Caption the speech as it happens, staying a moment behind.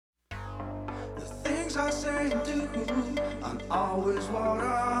things I say and do aren't always what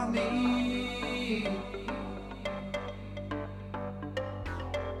I mean.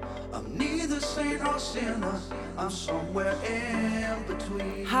 I'm neither saint nor sinner, I'm somewhere in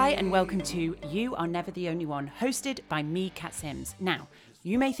between. Hi and welcome to You Are Never the Only One, hosted by me, Kat Sims. Now,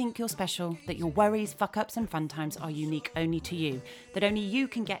 you may think you're special, that your worries, fuck-ups and fun times are unique only to you, that only you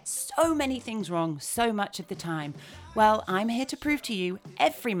can get so many things wrong so much of the time. Well, I'm here to prove to you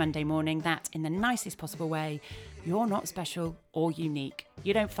every Monday morning that, in the nicest possible way, you're not special or unique.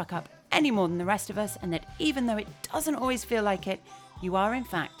 You don't fuck up any more than the rest of us, and that even though it doesn't always feel like it, you are, in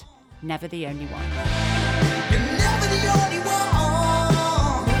fact, never the only one. You're never the only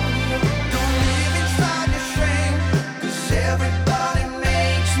one. Don't live inside your shame, 'cause everybody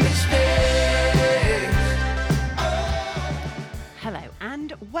makes mistakes. Hello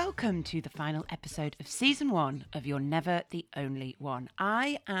and welcome to the final episode of season 1 of You're Never the Only One.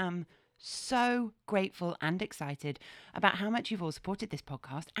 I am so grateful and excited about how much you've all supported this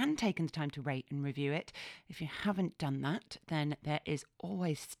podcast and taken the time to rate and review it. If you haven't done that, then there is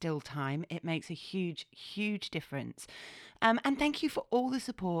always still time. It makes a huge, huge difference. And thank you for all the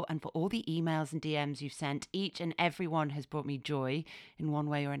support and for all the emails and DMs you've sent. Each and every one has brought me joy in one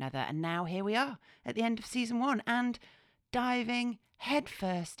way or another. And now here we are at the end of season 1 and diving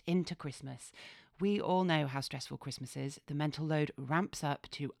headfirst into Christmas. We all know how stressful Christmas is. The mental load ramps up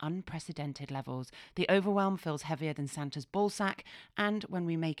to unprecedented levels. The overwhelm feels heavier than Santa's ballsack. And when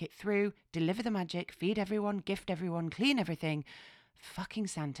we make it through, deliver the magic, feed everyone, gift everyone, clean everything, fucking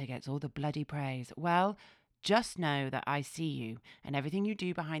Santa gets all the bloody praise. Well, just know that I see you and everything you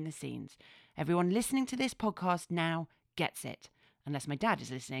do behind the scenes. Everyone listening to this podcast now gets it. Unless my dad is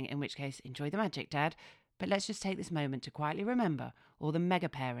listening, in which case, enjoy the magic, Dad. But let's just take this moment to quietly remember all the mega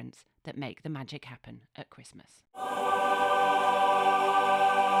parents that make the magic happen at Christmas.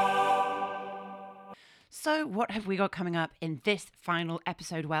 So what have we got coming up in this final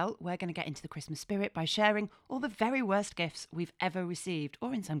episode? Well, we're going to get into the Christmas spirit by sharing all the very worst gifts we've ever received,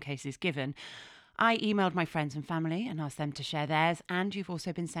 or in some cases given. I emailed my friends and family and asked them to share theirs, and you've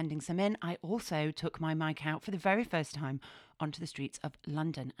also been sending some in. I also took my mic out for the very first time onto the streets of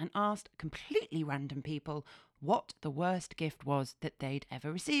London and asked completely random people what the worst gift was that they'd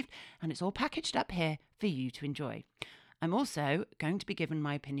ever received, and it's all packaged up here for you to enjoy. I'm also going to be given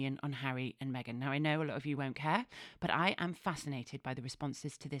my opinion on Harry and Meghan. Now, I know a lot of you won't care, but I am fascinated by the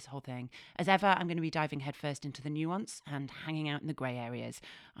responses to this whole thing. As ever, I'm going to be diving headfirst into the nuance and hanging out in the grey areas.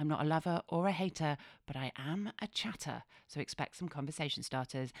 I'm not a lover or a hater, but I am a chatter, so expect some conversation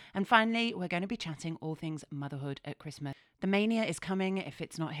starters. And finally, we're going to be chatting all things motherhood at Christmas. The mania is coming, if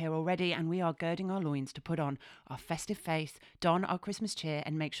it's not here already, and we are girding our loins to put on our festive face, don our Christmas cheer,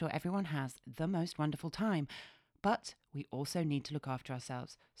 and make sure everyone has the most wonderful time. But we also need to look after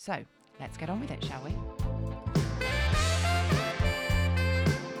ourselves. So let's get on with it, shall we? Never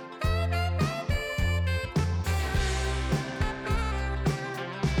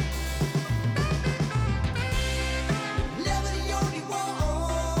the only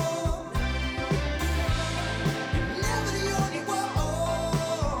one. Never the only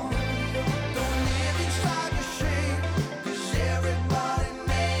one. Don't live inside your shame, 'cause everybody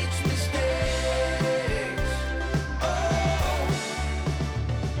makes mistakes.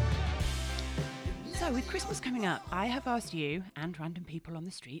 So with Christmas coming up, I have asked you and random people on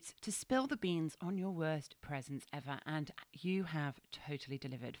the streets to spill the beans on your worst presents ever, and you have totally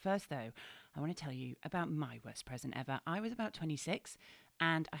delivered. First though, I want to tell you about my worst present ever. I was about 26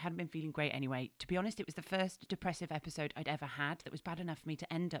 and I hadn't been feeling great anyway. To be honest, it was the first depressive episode I'd ever had that was bad enough for me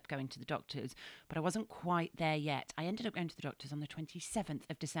to end up going to the doctors, but I wasn't quite there yet. I ended up going to the doctors on the 27th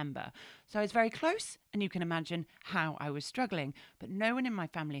of December. So I was very close, and you can imagine how I was struggling. But no one in my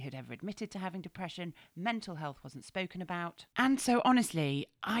family had ever admitted to having depression. Mental health wasn't spoken about. And so honestly,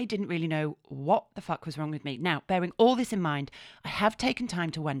 I didn't really know what the fuck was wrong with me. Now, bearing all this in mind, I have taken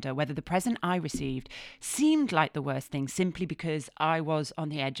time to wonder whether the present I received seemed like the worst thing simply because I was on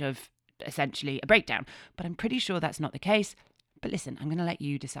the edge of essentially a breakdown. But I'm pretty sure that's not the case. But listen, I'm going to let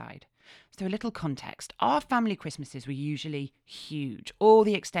you decide. So a little context. Our family Christmases were usually huge. All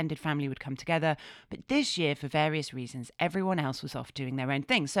the extended family would come together. But this year, for various reasons, everyone else was off doing their own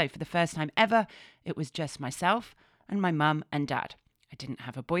thing. So for the first time ever, it was just myself and my mum and dad. I didn't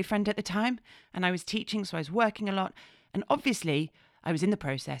have a boyfriend at the time, and I was teaching, so I was working a lot. And obviously, I was in the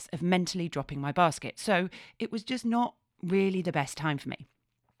process of mentally dropping my basket. So it was just not really the best time for me.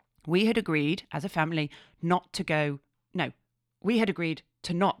 We had agreed as a family we had agreed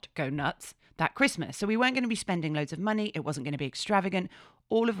to not go nuts that Christmas. So we weren't going to be spending loads of money. It wasn't going to be extravagant,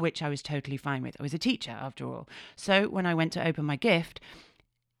 all of which I was totally fine with. I was a teacher after all. So when I went to open my gift,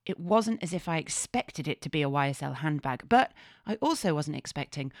 It wasn't as if I expected it to be a YSL handbag, but I also wasn't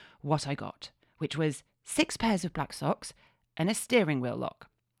expecting what I got, which was 6 pairs of black socks and a steering wheel lock.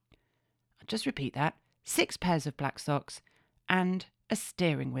 I'll just repeat that. 6 pairs of black socks and a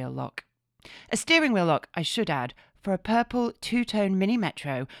steering wheel lock. A steering wheel lock, I should add, for a purple two-tone Mini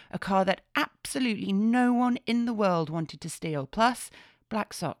Metro, a car that absolutely no one in the world wanted to steal, plus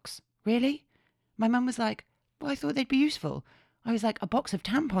black socks. Really? My mum was like, well, I thought they'd be useful. I was like, a box of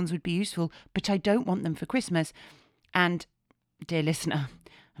tampons would be useful, but I don't want them for Christmas. And, dear listener,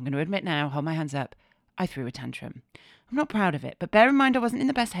 I'm going to admit now, hold my hands up, I threw a tantrum. I'm not proud of it, but bear in mind I wasn't in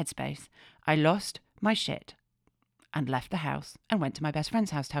the best headspace. I lost my shit and left the house and went to my best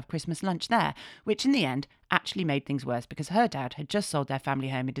friend's house to have Christmas lunch there, which in the end actually made things worse because her dad had just sold their family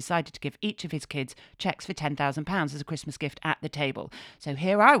home and decided to give each of his kids cheques for £10,000 as a Christmas gift at the table. So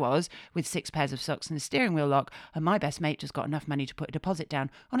here I was with 6 pairs of socks and a steering wheel lock, and my best mate just got enough money to put a deposit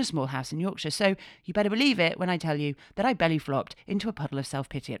down on a small house in Yorkshire. So you better believe it when I tell you that I belly flopped into a puddle of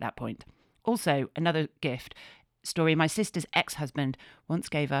self-pity at that point. Also, another gift story, my sister's ex-husband once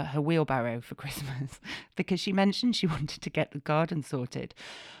gave her wheelbarrow for Christmas because she mentioned she wanted to get the garden sorted.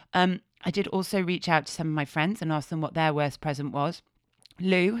 I did also reach out to some of my friends and ask them what their worst present was.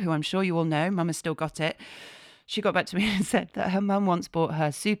 Lou, who I'm sure you all know, Mum has still got it, she got back to me and said that her mum once bought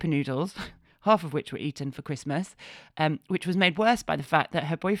her super noodles, half of which were eaten for Christmas, which was made worse by the fact that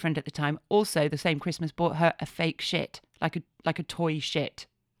her boyfriend at the time also the same Christmas bought her a fake shit, like a toy shit,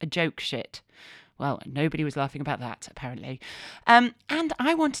 a joke shit. Well, nobody was laughing about that, apparently. And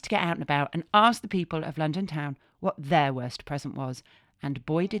I wanted to get out and about and ask the people of London town what their worst present was. And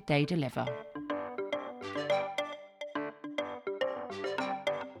boy, did they deliver.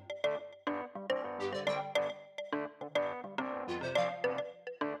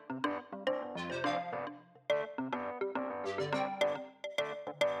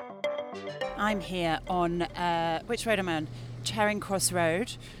 I'm here on, which road am I on? Charing Cross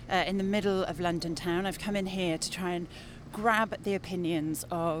Road, in the middle of London town. I've come in here to try and grab the opinions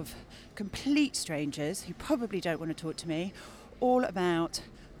of complete strangers who probably don't want to talk to me, all about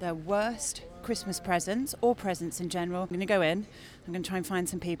their worst Christmas presents or presents in general. I'm going to go in, I'm going to try and find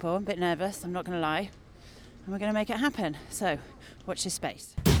some people. I'm a bit nervous, I'm not going to lie, and we're going to make it happen. So, watch this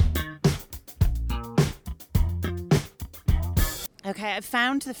space. Okay, I've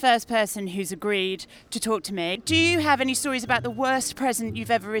found the first person who's agreed to talk to me. Do you have any stories about the worst present you've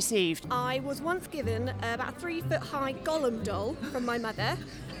ever received? I was once given about a 3-foot-high Gollum doll from my mother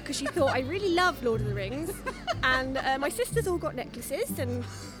because she thought I really loved Lord of the Rings. And my sisters all got necklaces, and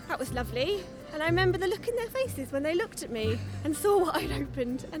that was lovely. And I remember the look in their faces when they looked at me and saw what I'd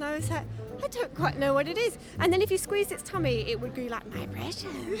opened. And I was like, I don't quite know what it is. And then if you squeezed its tummy, it would go like, my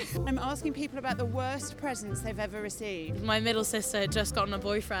precious. I'm asking people about the worst presents they've ever received. My middle sister had just gotten a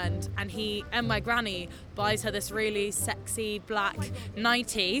boyfriend, and my granny buys her this really sexy black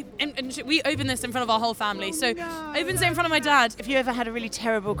nightie. And we opened this in front of our whole family. Opens it in front of my dad. Have you ever had a really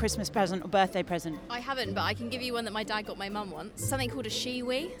terrible Christmas present or birthday present? I haven't, but I can give you one that my dad got my mum once. Something called a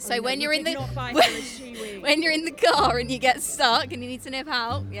shiwi. So when you're in the when you're in the car and you get stuck and you need to nip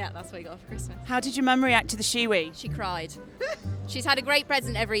out, yeah, that's what you got for Christmas. How did your mum react to the shiwi? She cried. She's had a great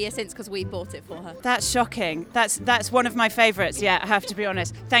present every year since because we bought it for her. That's shocking. That's one of my favourites, yeah, I have to be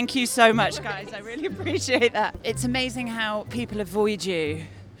honest. Thank you so much, guys. I really appreciate that. It's amazing how people avoid you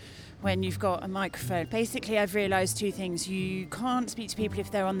when you've got a microphone. Basically, I've realised 2 things. You can't speak to people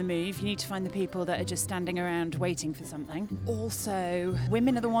if they're on the move. You need to find the people that are just standing around waiting for something. Also,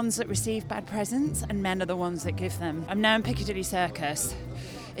 women are the ones that receive bad presents and men are the ones that give them. I'm now in Piccadilly Circus.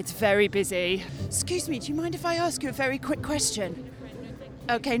 It's very busy. Excuse me, do you mind if I ask you a very quick question?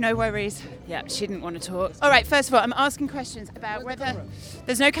 Okay, no worries. Yeah, she didn't want to talk. All right, first of all, I'm asking questions about whether...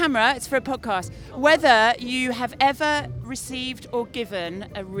 There's no camera, it's for a podcast. Whether you have ever received or given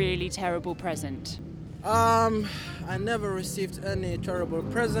a really terrible present. I never received any terrible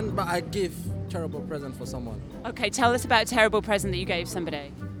present, but I give terrible present for someone. Okay, tell us about a terrible present that you gave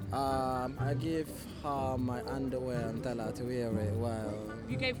somebody. I give her my underwear and tell her to wear it while...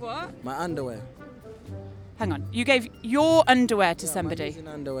 You gave what? My underwear. Hang on, you gave your underwear to somebody? I'm using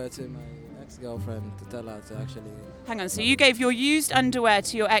underwear to my ex-girlfriend to tell her to actually... Hang on, so you gave your used underwear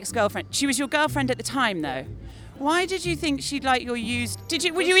to your ex-girlfriend. She was your girlfriend at the time, though. Why did you think she'd like your used...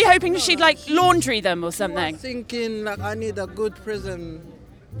 Were you hoping she'd like laundry them or something? I was thinking like I need a good present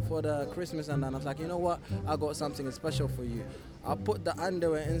for the Christmas, and then I was like, you know what? I got something special for you. I put the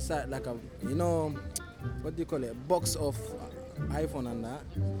underwear inside like a, what do you call it? Box of iPhone and that.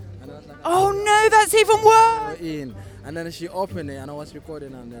 And I was like, oh no, that's even worse! And then she opened it and I was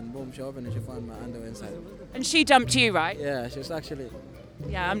recording, and then boom, she opened it, she found my underwear inside. And she dumped you, right? Yeah, she was actually...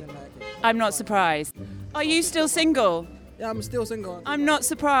 Yeah, Didn't like it. I'm not surprised. Are you still single? Yeah, I'm still single. I'm not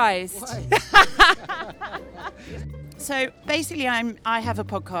surprised. Why? So basically, I have a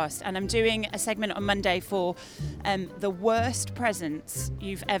podcast and I'm doing a segment on Monday for the worst presents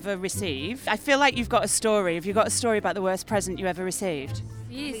you've ever received. I feel like you've got a story. Have you got a story about the worst present you ever received?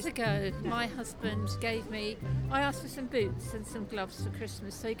 Years ago, my husband gave me, I asked for some boots and some gloves for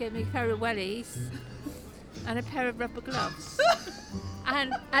Christmas, so he gave me a pair of wellies and a pair of rubber gloves.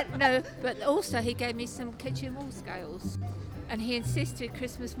 But also he gave me some kitchen wall scales. And he insisted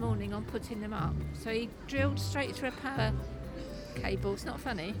Christmas morning on putting them up. So he drilled straight through a power cable, it's not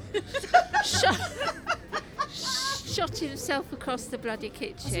funny, shot himself across the bloody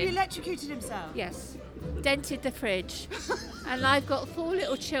kitchen. So he electrocuted himself? Yes. Dented the fridge. And I've got 4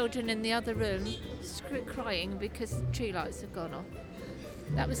 little children in the other room crying because tree lights have gone off.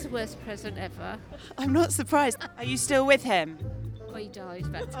 That was the worst present ever. I'm not surprised. Are you still with him? Oh, he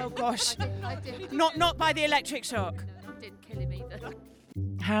died. But Oh gosh. I didn't. Not by the electric shock. No, I didn't kill him either.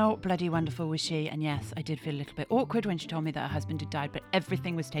 How bloody wonderful was she? And yes, I did feel a little bit awkward when she told me that her husband had died, but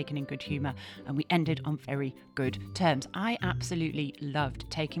everything was taken in good humour and we ended on very good terms. I absolutely loved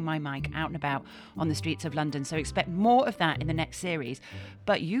taking my mic out and about on the streets of London, so expect more of that in the next series.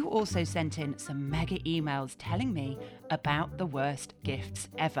 But you also sent in some mega emails telling me about the worst gifts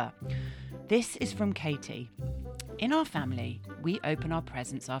ever. This is from Katie. In our family, we open our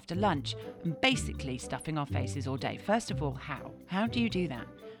presents after lunch and basically stuffing our faces all day. First of all, how? How do you do that?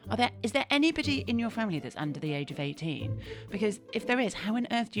 Is there anybody in your family that's under the age of 18? Because if there is, how on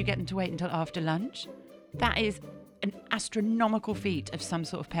earth do you get them to wait until after lunch? That is an astronomical feat of some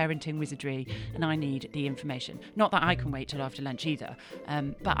sort of parenting wizardry, and I need the information. Not that I can wait till after lunch either,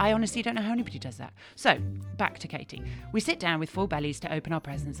 but I honestly don't know how anybody does that. So, back to Katie. We sit down with full bellies to open our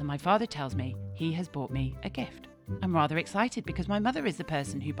presents, and my father tells me he has bought me a gift. I'm rather excited because my mother is the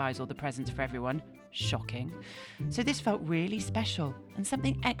person who buys all the presents for everyone. Shocking. So this felt really special, and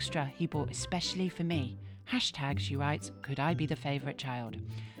something extra he bought especially for me. Hashtag, she writes, could I be the favourite child?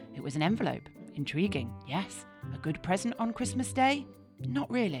 It was an envelope. Intriguing, yes. A good present on Christmas Day? Not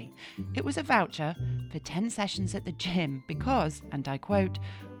really. It was a voucher for 10 sessions at the gym because, and I quote,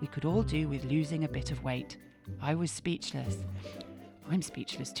 we could all do with losing a bit of weight. I was speechless. I'm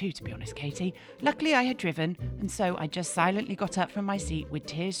speechless too, to be honest, Katie. Luckily I had driven, and so I just silently got up from my seat with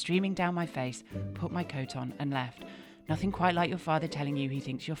tears streaming down my face, put my coat on and left. Nothing quite like your father telling you he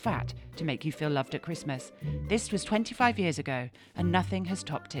thinks you're fat to make you feel loved at Christmas. This was 25 years ago, and nothing has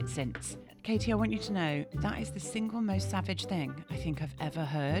topped it since. Katie, I want you to know that is the single most savage thing I think I've ever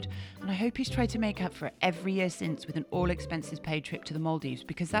heard, and I hope he's tried to make up for it every year since with an all-expenses-paid trip to the Maldives,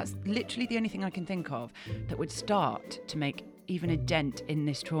 because that's literally the only thing I can think of that would start to make even a dent in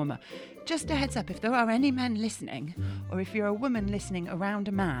this trauma. Just a heads up, if there are any men listening, or if you're a woman listening around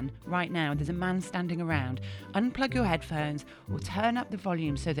a man right now, there's a man standing around, unplug your headphones or turn up the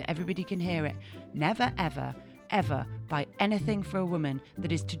volume so that everybody can hear it. Never, ever, ever buy anything for a woman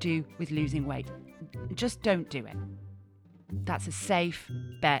that is to do with losing weight. Just don't do it. That's a safe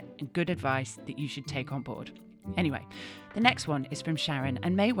bet and good advice that you should take on board. Anyway, the next one is from Sharon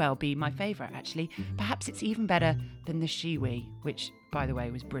and may well be my favourite actually. Perhaps it's even better than the Shiwi, which by the way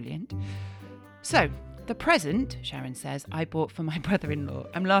was brilliant. So, the present, Sharon says, I bought for my brother-in-law.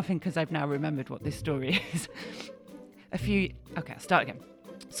 I'm laughing because I've now remembered what this story is. Okay, I'll start again.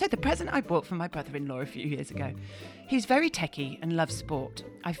 So the present I bought for my brother-in-law a few years ago. He's very techie and loves sport.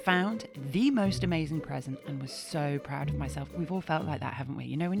 I found the most amazing present and was so proud of myself. We've all felt like that, haven't we?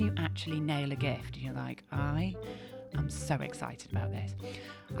 You know, when you actually nail a gift, you're like, I am so excited about this.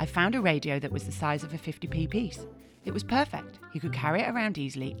 I found a radio that was the size of a 50p piece. It was perfect. He could carry it around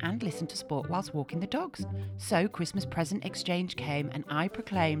easily and listen to sport whilst walking the dogs. So Christmas present exchange came and I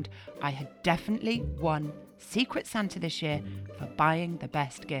proclaimed I had definitely won Secret Santa this year for buying the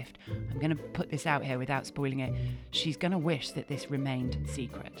best gift. I'm going to put this out here without spoiling it. She's going to wish that this remained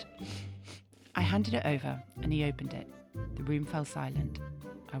secret. I handed it over and he opened it. The room fell silent.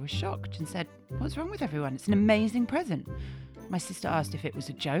 I was shocked and said, "What's wrong with everyone? It's an amazing present." My sister asked if it was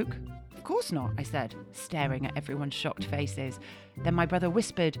a joke. "Of course not," I said, staring at everyone's shocked faces. Then my brother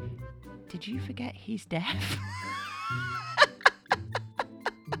whispered, "Did you forget he's deaf?"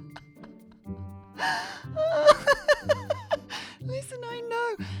 Listen, I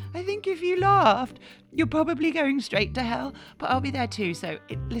know. I think if you laughed, you're probably going straight to hell, but I'll be there too. So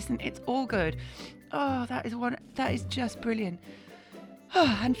listen, it's all good. Oh, that is just brilliant.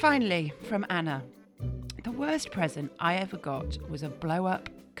 And finally, from Anna. The worst present I ever got was a blow-up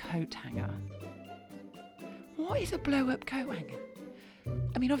coat hanger. What is a blow-up coat hanger?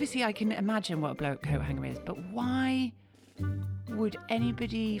 I mean, obviously I can imagine what a blow-up coat hanger is, but why would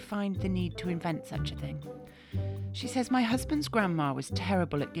anybody find the need to invent such a thing? She says, my husband's grandma was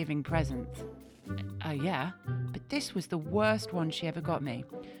terrible at giving presents. Yeah, but this was the worst one she ever got me.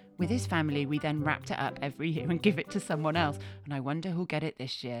 With his family, we then wrapped it up every year and give it to someone else. And I wonder who'll get it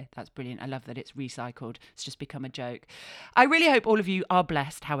this year. That's brilliant. I love that it's recycled. It's just become a joke. I really hope all of you are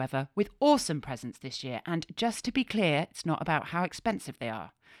blessed, however, with awesome presents this year. And just to be clear, it's not about how expensive they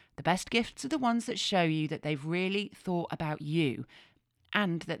are. The best gifts are the ones that show you that they've really thought about you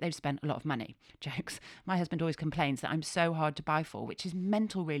and that they've spent a lot of money. Jokes. My husband always complains that I'm so hard to buy for, which is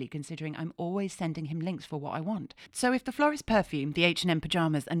mental really, considering I'm always sending him links for what I want. So if the florist perfume, the H&M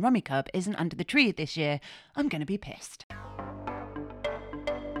pyjamas and Rummikub isn't under the tree this year, I'm going to be pissed.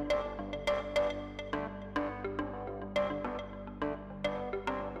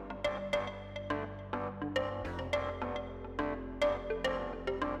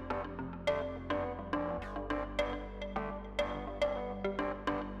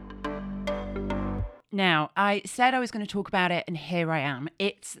 Now, I said I was going to talk about it, and here I am.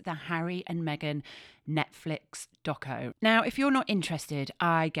 It's the Harry and Meghan Netflix doco. Now, if you're not interested,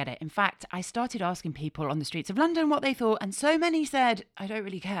 I get it. In fact, I started asking people on the streets of London what they thought, and so many said, I don't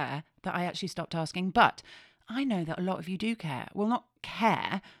really care, that I actually stopped asking. But I know that a lot of you do care. Well, not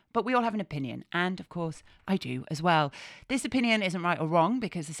care, but we all have an opinion. And of course, I do as well. This opinion isn't right or wrong,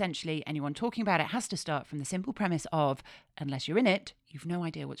 because essentially anyone talking about it has to start from the simple premise of, unless you're in it, you've no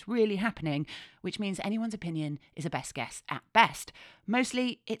idea what's really happening, which means anyone's opinion is a best guess at best.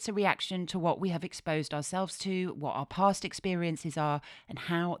 Mostly, it's a reaction to what we have exposed ourselves to, what our past experiences are, and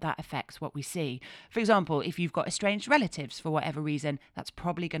how that affects what we see. For example, if you've got estranged relatives for whatever reason, that's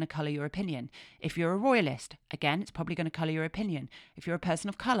probably going to colour your opinion. If you're a royalist, again, it's probably going to colour your opinion. If you're a person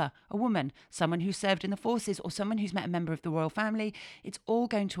of colour, a woman, someone who served in the forces, or someone who's met a member of the royal family, it's all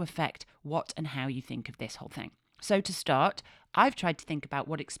going to affect what and how you think of this whole thing. So to start, I've tried to think about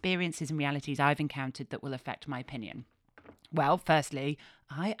what experiences and realities I've encountered that will affect my opinion. Well, firstly,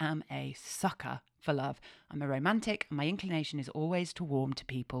 I am a sucker for love. I'm a romantic, and my inclination is always to warm to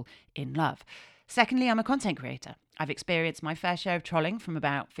people in love. Secondly, I'm a content creator. I've experienced my fair share of trolling from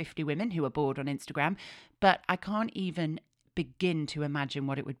about 50 women who are bored on Instagram, but I can't even begin to imagine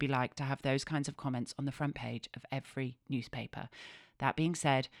what it would be like to have those kinds of comments on the front page of every newspaper. That being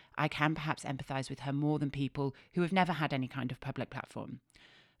said, I can perhaps empathise with her more than people who have never had any kind of public platform.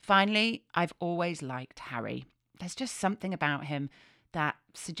 Finally, I've always liked Harry. There's just something about him that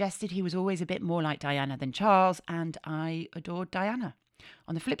suggested he was always a bit more like Diana than Charles, and I adored Diana.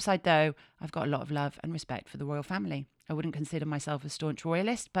 On the flip side, though, I've got a lot of love and respect for the royal family. I wouldn't consider myself a staunch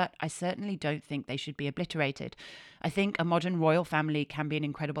royalist, but I certainly don't think they should be obliterated. I think a modern royal family can be an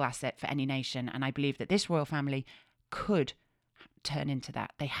incredible asset for any nation, and I believe that this royal family could turn into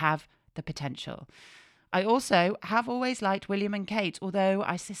that. They have the potential. I also have always liked William and Kate, although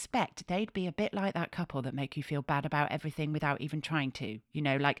I suspect they'd be a bit like that couple that make you feel bad about everything without even trying to. You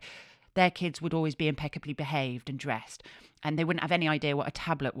know, like their kids would always be impeccably behaved and dressed, and they wouldn't have any idea what a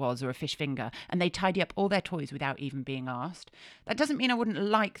tablet was or a fish finger, and they'd tidy up all their toys without even being asked. That doesn't mean I wouldn't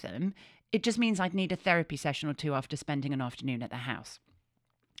like them. It just means I'd need a therapy session or two after spending an afternoon at their house.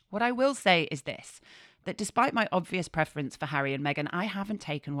 What I will say is this, that despite my obvious preference for Harry and Meghan, I haven't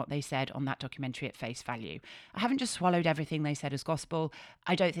taken what they said on that documentary at face value. I haven't just swallowed everything they said as gospel.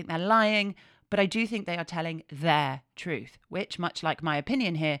 I don't think they're lying, but I do think they are telling their truth, which, much like my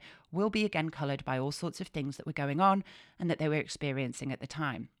opinion here, will be again coloured by all sorts of things that were going on and that they were experiencing at the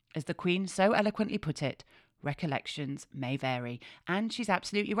time. As the Queen so eloquently put it, recollections may vary. And she's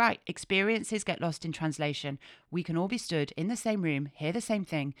absolutely right. Experiences get lost in translation. We can all be stood in the same room, hear the same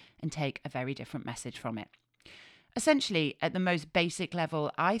thing, and take a very different message from it. Essentially, at the most basic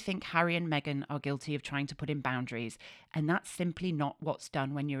level, I think Harry and Meghan are guilty of trying to put in boundaries, and that's simply not what's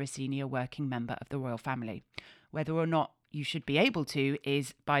done when you're a senior working member of the royal family. Whether or not you should be able to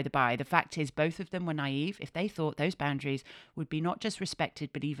is by the by. The fact is, both of them were naive if they thought those boundaries would be not just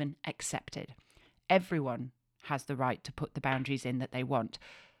respected, but even accepted. Everyone has the right to put the boundaries in that they want,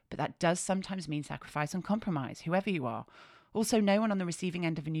 but that does sometimes mean sacrifice and compromise, whoever you are. Also, no one on the receiving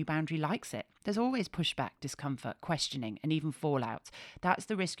end of a new boundary likes it. There's always pushback, discomfort, questioning, and even fallout. That's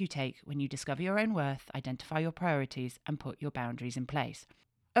the risk you take when you discover your own worth, identify your priorities, and put your boundaries in place.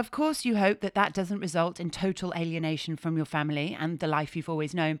 Of course, you hope that that doesn't result in total alienation from your family and the life you've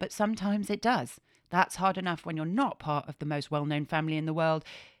always known, but sometimes it does. That's hard enough when you're not part of the most well-known family in the world.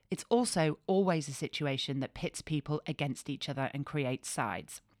 It's also always a situation that pits people against each other and creates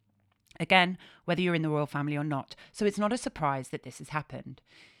sides. Again, whether you're in the royal family or not, so it's not a surprise that this has happened.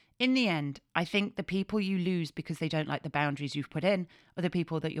 In the end, I think the people you lose because they don't like the boundaries you've put in are the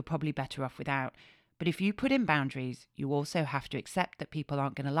people that you're probably better off without. But if you put in boundaries, you also have to accept that people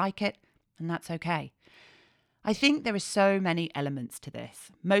aren't going to like it, and that's okay. I think there are so many elements to this.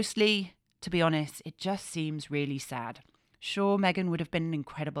 Mostly, to be honest, it just seems really sad. Sure, Meghan would have been an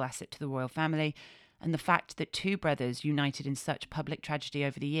incredible asset to the royal family, and the fact that two brothers united in such public tragedy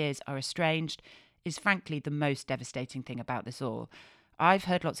over the years are estranged is frankly the most devastating thing about this all. I've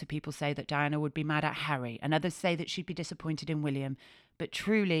heard lots of people say that Diana would be mad at Harry, and others say that she'd be disappointed in William. But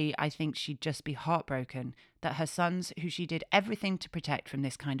truly, I think she'd just be heartbroken that her sons, who she did everything to protect from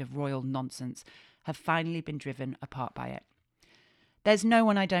this kind of royal nonsense, have finally been driven apart by it. There's no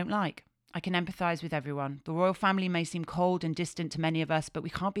one I don't like. I can empathise with everyone. The royal family may seem cold and distant to many of us, but we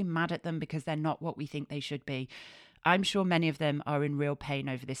can't be mad at them because they're not what we think they should be. I'm sure many of them are in real pain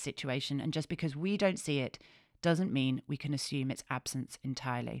over this situation, and just because we don't see it doesn't mean we can assume its absence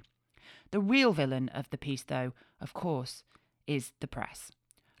entirely. The real villain of the piece, though, of course, is the press.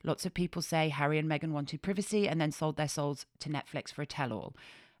 Lots of people say Harry and Meghan wanted privacy and then sold their souls to Netflix for a tell-all.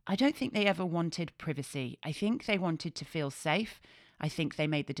 I don't think they ever wanted privacy. I think they wanted to feel safe. I think they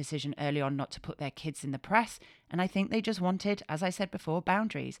made the decision early on not to put their kids in the press, and I think they just wanted, as I said before,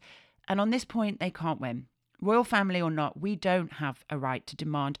 boundaries. And on this point, they can't win. Royal family or not, we don't have a right to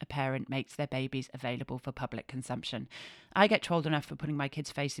demand a parent makes their babies available for public consumption. I get trolled enough for putting my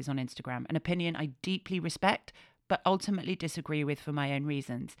kids' faces on Instagram, an opinion I deeply respect, but ultimately disagree with for my own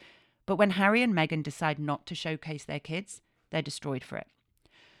reasons. But when Harry and Meghan decide not to showcase their kids, they're destroyed for it.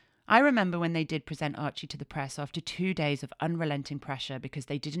 I remember when they did present Archie to the press after 2 days of unrelenting pressure because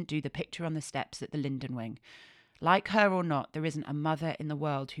they didn't do the picture on the steps at the Linden Wing. Like her or not, there isn't a mother in the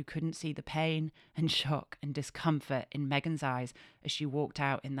world who couldn't see the pain and shock and discomfort in Meghan's eyes as she walked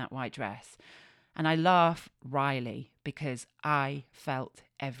out in that white dress. And I laugh wryly because I felt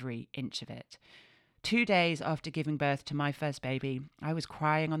every inch of it. 2 days after giving birth to my first baby, I was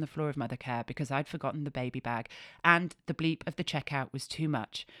crying on the floor of Mothercare because I'd forgotten the baby bag and the bleep of the checkout was too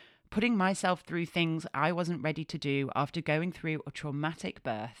much. Putting myself through things I wasn't ready to do after going through a traumatic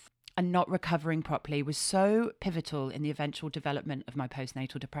birth and not recovering properly was so pivotal in the eventual development of my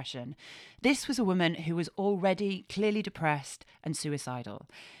postnatal depression. This was a woman who was already clearly depressed and suicidal.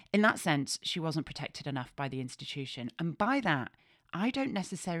 In that sense, she wasn't protected enough by the institution. And by that, I don't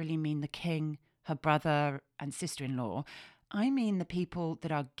necessarily mean the king, her brother and sister-in-law. I mean the people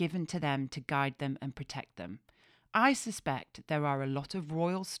that are given to them to guide them and protect them. I suspect there are a lot of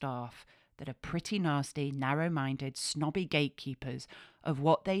royal staff that are pretty nasty, narrow-minded, snobby gatekeepers of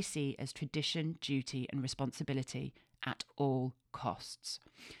what they see as tradition, duty and responsibility at all costs.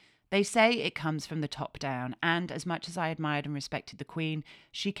 They say it comes from the top down, and as much as I admired and respected the Queen,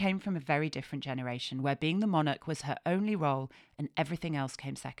 she came from a very different generation where being the monarch was her only role and everything else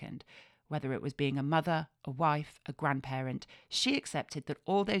came second. Whether it was being a mother, a wife, a grandparent, she accepted that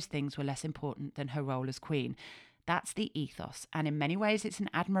all those things were less important than her role as Queen. That's the ethos, and in many ways it's an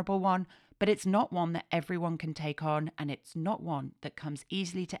admirable one, but it's not one that everyone can take on, and it's not one that comes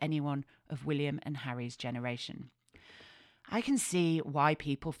easily to anyone of William and Harry's generation. I can see why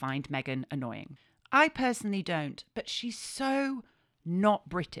people find Meghan annoying. I personally don't, but she's so not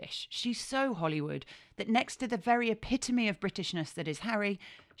British. She's so Hollywood that next to the very epitome of Britishness that is Harry,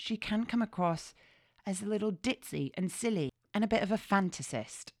 she can come across as a little ditzy and silly and a bit of a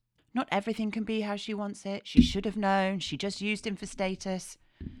fantasist. Not everything can be how she wants it. She should have known. She just used him for status.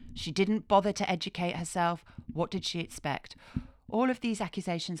 She didn't bother to educate herself. What did she expect? All of these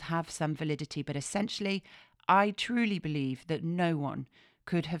accusations have some validity, but essentially, I truly believe that no one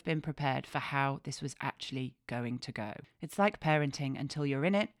could have been prepared for how this was actually going to go. It's like parenting. Until you're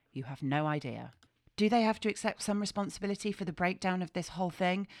in it, you have no idea. Do they have to accept some responsibility for the breakdown of this whole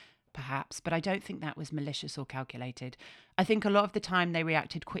thing? Perhaps, but I don't think that was malicious or calculated. I think a lot of the time they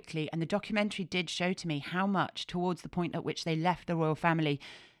reacted quickly, and the documentary did show to me how much, towards the point at which they left the royal family,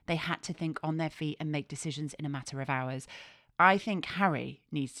 they had to think on their feet and make decisions in a matter of hours. I think Harry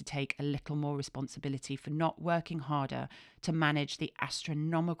needs to take a little more responsibility for not working harder to manage the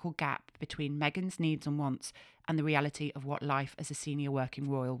astronomical gap between Meghan's needs and wants and the reality of what life as a senior working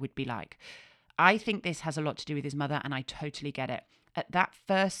royal would be like. I think this has a lot to do with his mother, and I totally get it. At that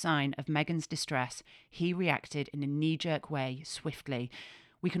first sign of Meghan's distress, he reacted in a knee-jerk way, swiftly.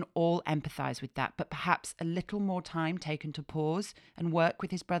 We can all empathise with that, but perhaps a little more time taken to pause and work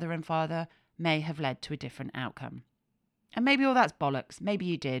with his brother and father may have led to a different outcome. And maybe all that's bollocks, maybe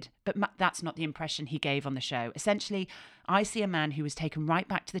he did, but that's not the impression he gave on the show. Essentially, I see a man who was taken right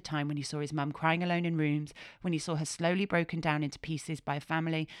back to the time when he saw his mum crying alone in rooms, when he saw her slowly broken down into pieces by a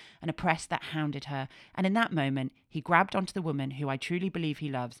family and a press that hounded her. And in that moment, he grabbed onto the woman who I truly believe he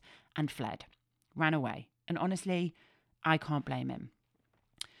loves and fled, ran away. And honestly, I can't blame him.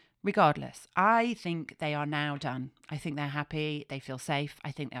 Regardless, I think they are now done. I think they're happy, they feel safe.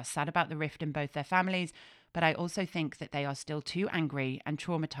 I think they are sad about the rift in both their families, but I also think that they are still too angry and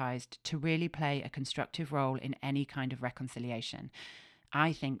traumatized to really play a constructive role in any kind of reconciliation.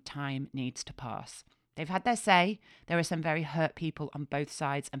 I think time needs to pass. They've had their say. There are some very hurt people on both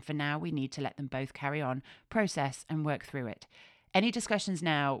sides, and for now we need to let them both carry on, process and work through it. Any discussions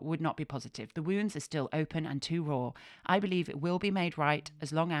now would not be positive. The wounds are still open and too raw. I believe it will be made right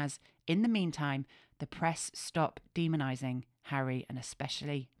as long as, in the meantime, the press stop demonising Harry and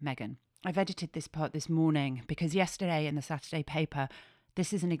especially Meghan. I've edited this part this morning because yesterday in the Saturday paper,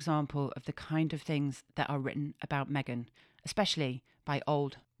 this is an example of the kind of things that are written about Meghan, especially by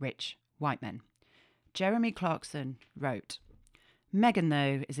old, rich, white men. Jeremy Clarkson wrote, "Meghan,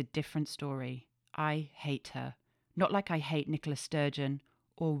 though, is a different story. I hate her. Not like I hate Nicola Sturgeon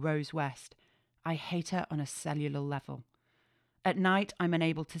or Rose West. I hate her on a cellular level. At night, I'm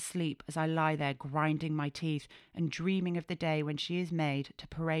unable to sleep as I lie there grinding my teeth and dreaming of the day when she is made to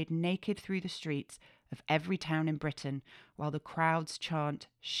parade naked through the streets of every town in Britain while the crowds chant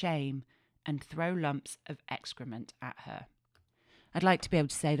shame and throw lumps of excrement at her." I'd like to be able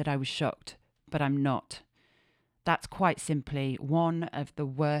to say that I was shocked, but I'm not. That's quite simply one of the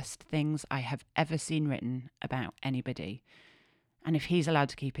worst things I have ever seen written about anybody. And if he's allowed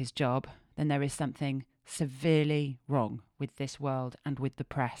to keep his job, then there is something severely wrong with this world and with the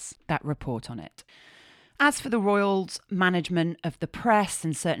press that report on it. As for the royals' management of the press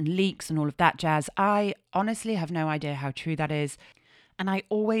and certain leaks and all of that jazz, I honestly have no idea how true that is. And I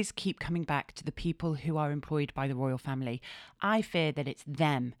always keep coming back to the people who are employed by the royal family. I fear that it's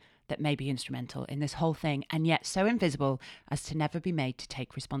them that may be instrumental in this whole thing, and yet so invisible as to never be made to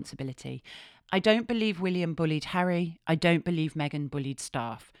take responsibility. I don't believe William bullied Harry. I don't believe Meghan bullied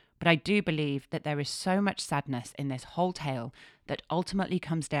staff. But I do believe that there is so much sadness in this whole tale that ultimately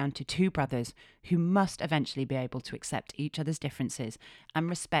comes down to two brothers who must eventually be able to accept each other's differences and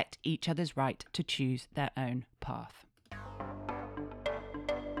respect each other's right to choose their own path.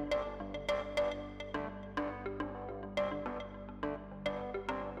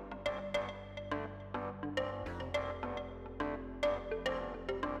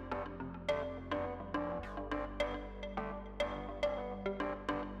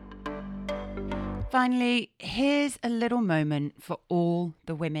 Finally, here's a little moment for all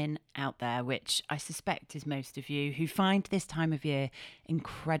the women out there, which I suspect is most of you, who find this time of year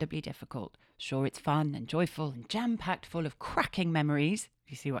incredibly difficult. Sure, it's fun and joyful and jam-packed full of cracking memories,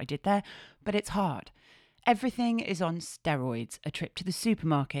 if you see what I did there, but it's hard. Everything is on steroids. A trip to the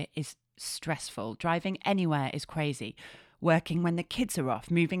supermarket is stressful. Driving anywhere is crazy. Working when the kids are off,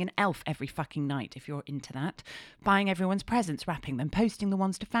 moving an elf every fucking night if you're into that, buying everyone's presents, wrapping them, posting the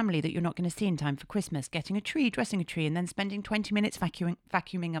ones to family that you're not going to see in time for Christmas, getting a tree, dressing a tree, and then spending 20 minutes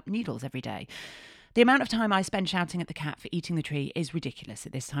vacuuming up needles every day. The amount of time I spend shouting at the cat for eating the tree is ridiculous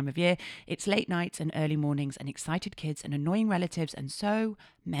at this time of year. It's late nights and early mornings and excited kids and annoying relatives and so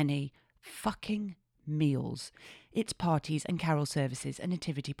many fucking meals. It's parties and carol services and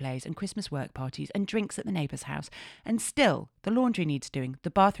nativity plays and Christmas work parties and drinks at the neighbour's house. And still, the laundry needs doing, the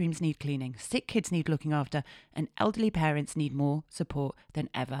bathrooms need cleaning, sick kids need looking after, and elderly parents need more support than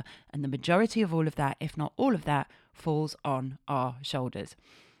ever. And the majority of all of that, if not all of that, falls on our shoulders.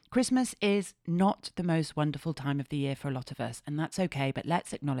 Christmas is not the most wonderful time of the year for a lot of us, and that's okay, but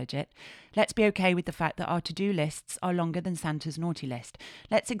let's acknowledge it. Let's be okay with the fact that our to-do lists are longer than Santa's naughty list.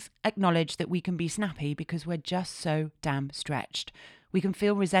 Let's acknowledge that we can be snappy because we're just so damn stretched. We can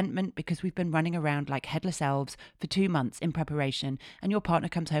feel resentment because we've been running around like headless elves for 2 months in preparation, and your partner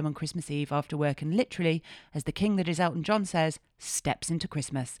comes home on Christmas Eve after work and literally, as the king that is Elton John says, steps into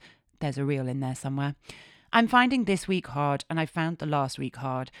Christmas. There's a reel in there somewhere. I'm finding this week hard, and I found the last week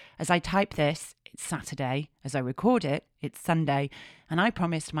hard. As I type this, it's Saturday. As I record it, it's Sunday. And I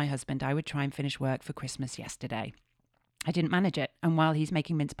promised my husband I would try and finish work for Christmas yesterday. I didn't manage it, and while he's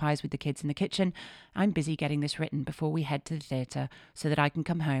making mince pies with the kids in the kitchen, I'm busy getting this written before we head to the theatre so that I can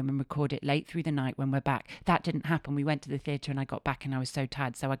come home and record it late through the night when we're back. That didn't happen. We went to the theatre and I got back and I was so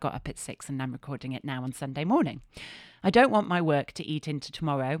tired, so I got up at 6 and I'm recording it now on Sunday morning. I don't want my work to eat into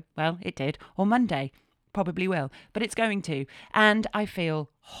tomorrow. Well, it did. Or Monday. Probably will, but it's going to. And I feel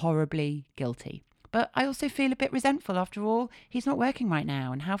horribly guilty. But I also feel a bit resentful. After all, he's not working right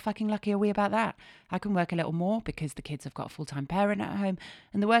now. And how fucking lucky are we about that? I can work a little more because the kids have got a full-time parent at home.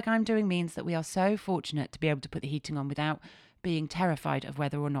 And the work I'm doing means that we are so fortunate to be able to put the heating on without being terrified of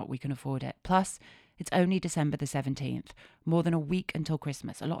whether or not we can afford it. Plus, it's only December the 17th, more than a week until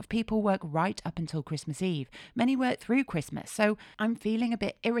Christmas. A lot of people work right up until Christmas Eve. Many work through Christmas. So I'm feeling a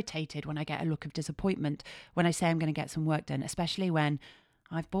bit irritated when I get a look of disappointment when I say I'm going to get some work done, especially when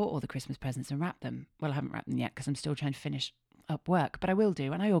I've bought all the Christmas presents and wrapped them. Well, I haven't wrapped them yet because I'm still trying to finish up work, but I will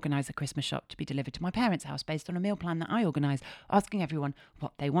do. And I organise a Christmas shop to be delivered to my parents' house based on a meal plan that I organise, asking everyone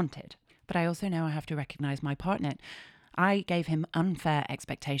what they wanted. But I also know I have to recognise my partner. I gave him unfair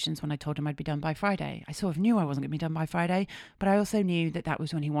expectations when I told him I'd be done by Friday. I sort of knew I wasn't going to be done by Friday, but I also knew that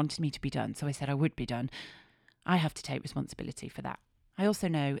was when he wanted me to be done, so I said I would be done. I have to take responsibility for that. I also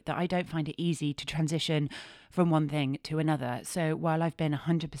know that I don't find it easy to transition from one thing to another. So while I've been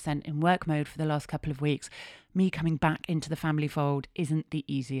 100% in work mode for the last couple of weeks, me coming back into the family fold isn't the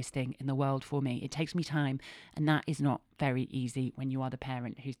easiest thing in the world for me. It takes me time, and that is not very easy when you are the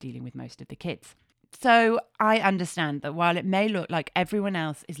parent who's dealing with most of the kids. So I understand that while it may look like everyone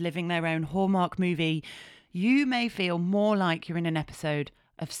else is living their own Hallmark movie, you may feel more like you're in an episode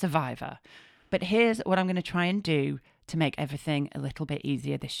of Survivor. But here's what I'm going to try and do to make everything a little bit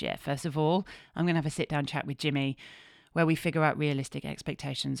easier this year. First of all, I'm going to have a sit-down chat with Jimmy where we figure out realistic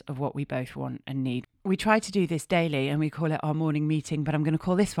expectations of what we both want and need. We try to do this daily and we call it our morning meeting, but I'm going to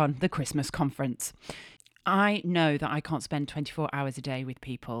call this one the Christmas conference. I know that I can't spend 24 hours a day with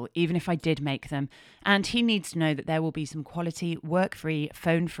people, even if I did make them. And he needs to know that there will be some quality, work-free,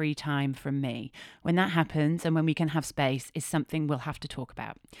 phone-free time from me. When that happens and when we can have space is something we'll have to talk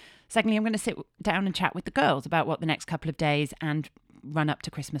about. Secondly, I'm going to sit down and chat with the girls about what the next couple of days and run up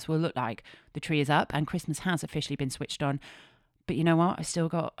to Christmas will look like. The tree is up and Christmas has officially been switched on. But you know what? I've still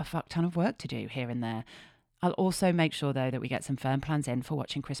got a fuck ton of work to do here and there. I'll also make sure, though, that we get some firm plans in for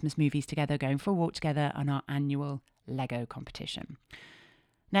watching Christmas movies together, going for a walk together, and our annual Lego competition.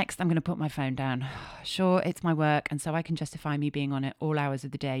 Next, I'm going to put my phone down. Sure, it's my work, and so I can justify me being on it all hours of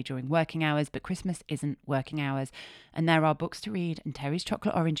the day during working hours, but Christmas isn't working hours, and there are books to read and Terry's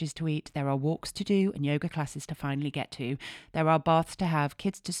chocolate oranges to eat. There are walks to do and yoga classes to finally get to. There are baths to have,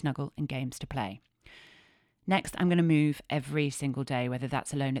 kids to snuggle, and games to play. Next, I'm going to move every single day, whether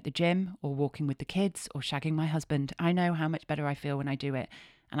that's alone at the gym or walking with the kids or shagging my husband. I know how much better I feel when I do it.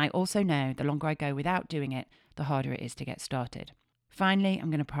 And I also know the longer I go without doing it, the harder it is to get started. Finally, I'm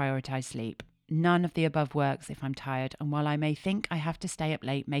going to prioritise sleep. None of the above works if I'm tired. And while I may think I have to stay up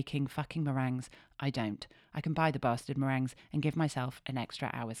late making fucking meringues, I don't. I can buy the bastard meringues and give myself an extra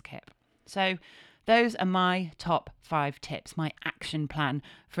hour's kip. So those are my top 5 tips, my action plan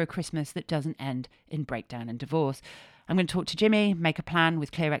for a Christmas that doesn't end in breakdown and divorce. I'm going to talk to Jimmy, make a plan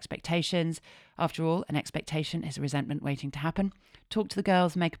with clear expectations. After all, an expectation is a resentment waiting to happen. Talk to the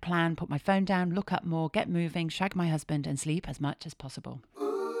girls, make a plan, put my phone down, look up more, get moving, shag my husband and sleep as much as possible.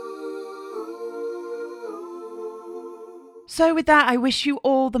 So with that, I wish you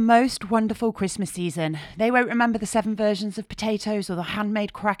all the most wonderful Christmas season. They won't remember the 7 versions of potatoes or the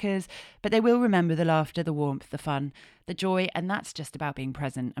handmade crackers, but they will remember the laughter, the warmth, the fun, the joy, and that's just about being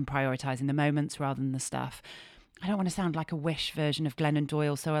present and prioritising the moments rather than the stuff. I don't want to sound like a Wish version of Glennon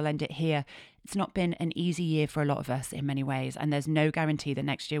Doyle, so I'll end it here. It's not been an easy year for a lot of us in many ways, and there's no guarantee that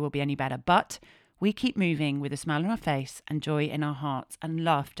next year will be any better, but we keep moving with a smile on our face and joy in our hearts and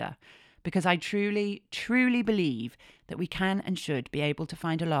laughter. Because I truly, truly believe that we can and should be able to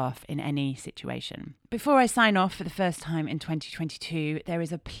find a laugh in any situation. Before I sign off for the first time in 2022, there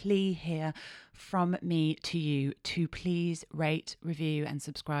is a plea here from me to you to please rate, review and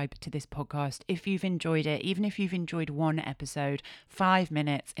subscribe to this podcast. If you've enjoyed it, even if you've enjoyed one episode, 5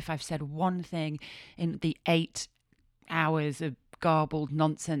 minutes, if I've said one thing in the 8 hours of garbled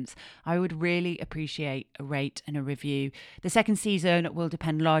nonsense, I would really appreciate a rate and a review. The second season will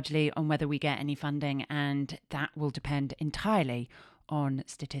depend largely on whether we get any funding, and that will depend entirely on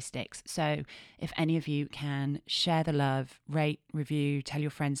statistics. So if any of you can share the love, rate, review, tell your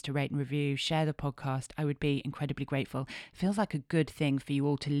friends to rate and review, share the podcast, I would be incredibly grateful. It feels like a good thing for you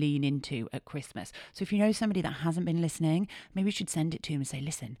all to lean into at Christmas. So if you know somebody that hasn't been listening, maybe you should send it to them and say,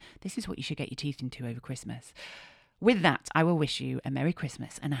 listen, this is what you should get your teeth into over Christmas. With that, I will wish you a Merry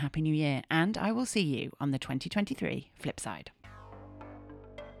Christmas and a Happy New Year, and I will see you on the 2023 flip side.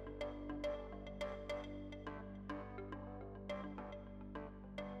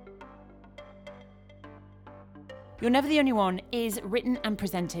 You're Never the Only One is written and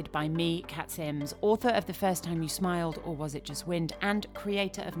presented by me, Kat Sims, author of The First Time You Smiled, or Was It Just Wind, and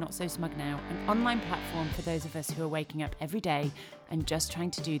creator of Not So Smug Now, an online platform for those of us who are waking up every day and just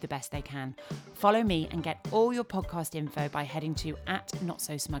trying to do the best they can. Follow me and get all your podcast info by heading to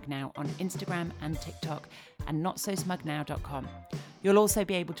 @NotSoSmugNow on Instagram and TikTok and notsosmugnow.com. You'll also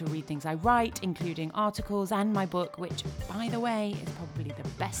be able to read things I write, including articles and my book, which, by the way, is probably the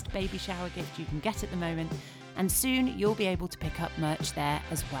best baby shower gift you can get at the moment. And soon you'll be able to pick up merch there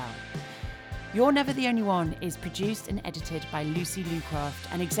as well. You're Never the Only One is produced and edited by Lucy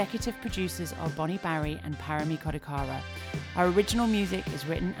Lucraft, and executive producers are Bonnie Barry and Parami Kodakara. Our original music is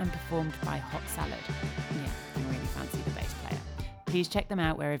written and performed by Hot Salad. Yeah, I really fancy the bass player. Please check them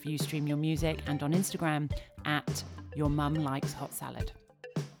out wherever you stream your music and on Instagram at Your Mum Likes Hot Salad.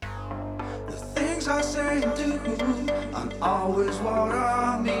 The things I say and do aren't always what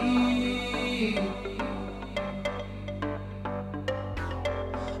I mean.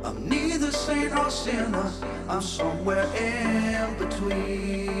 I'm neither saint nor sinner, I'm somewhere in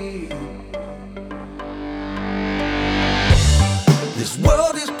between. This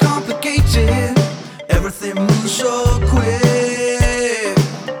world is complicated, everything moves so quick.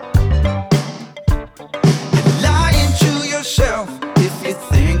 You're lying to yourself if you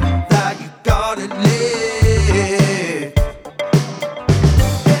think that you got it lit.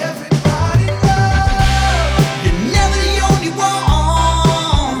 Everybody knows you're never the only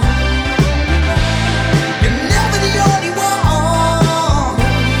one. You're never the only one.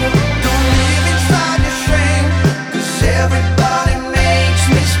 Don't live inside your shame, 'cause everybody makes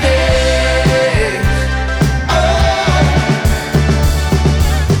mistakes. Oh.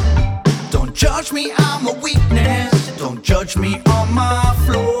 Don't judge me, I'm a weakness. Don't judge me on my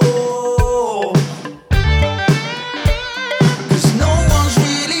floor. 'Cause no one's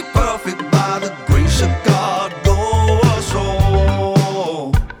really perfect by the grace of God.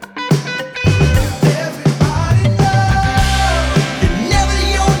 Oh, everybody knows you're never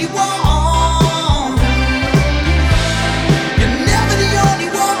the only one. You're never the only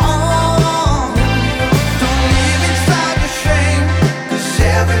one. Don't live inside the shame, 'cause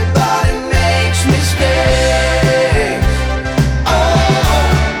everybody makes mistakes. Oh.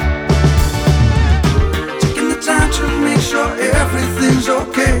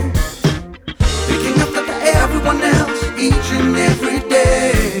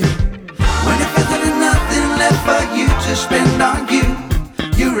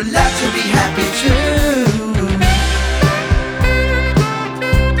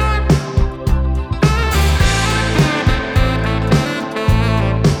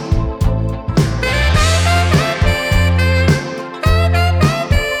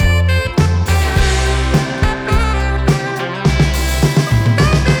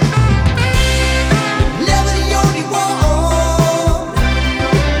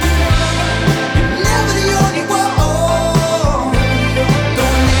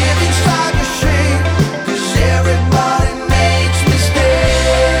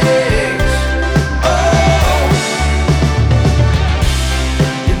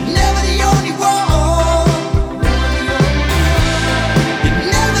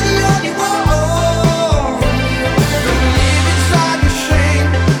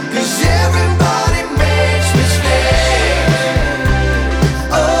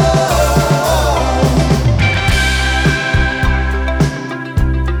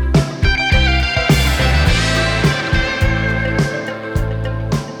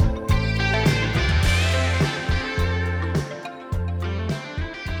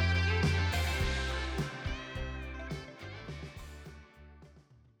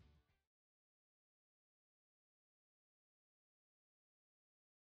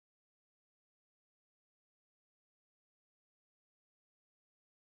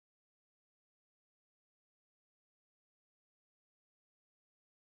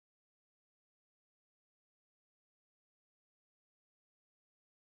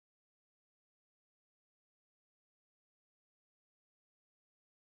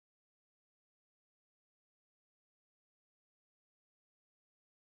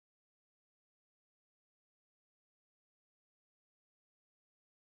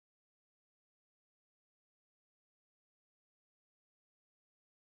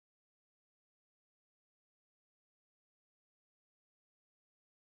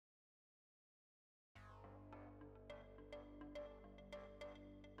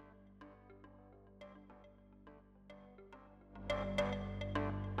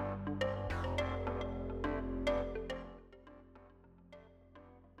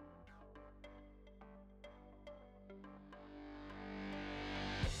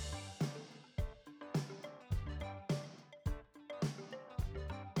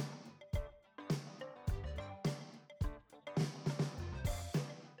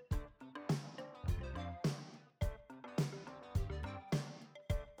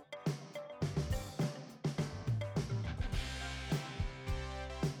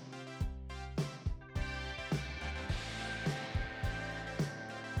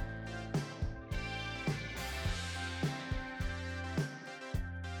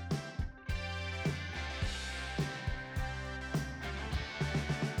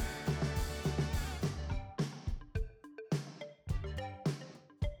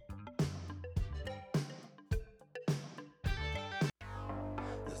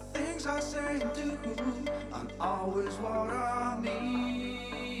 things I say and do aren't always what I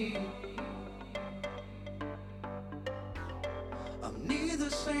mean. I'm neither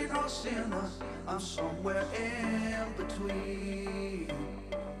saint nor sinner, I'm somewhere in between.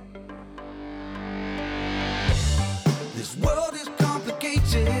 This world is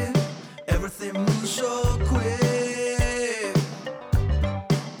complicated, everything moves so quick.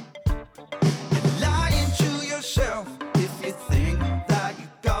 You're lying to yourself if you think that you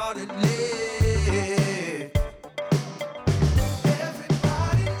got it lit.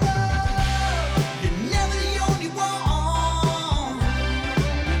 Everybody knows you're never the only one.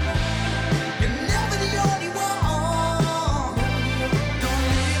 You're never the only one. Don't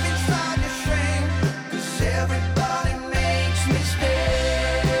live inside your shame, 'cause everybody makes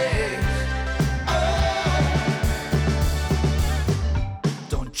mistakes. Oh.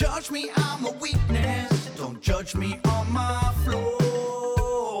 Don't judge me, I'm a weakness. Don't judge me on my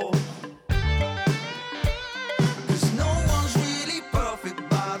floor. 'Cause no one's really perfect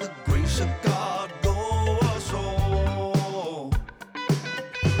by the grace of God.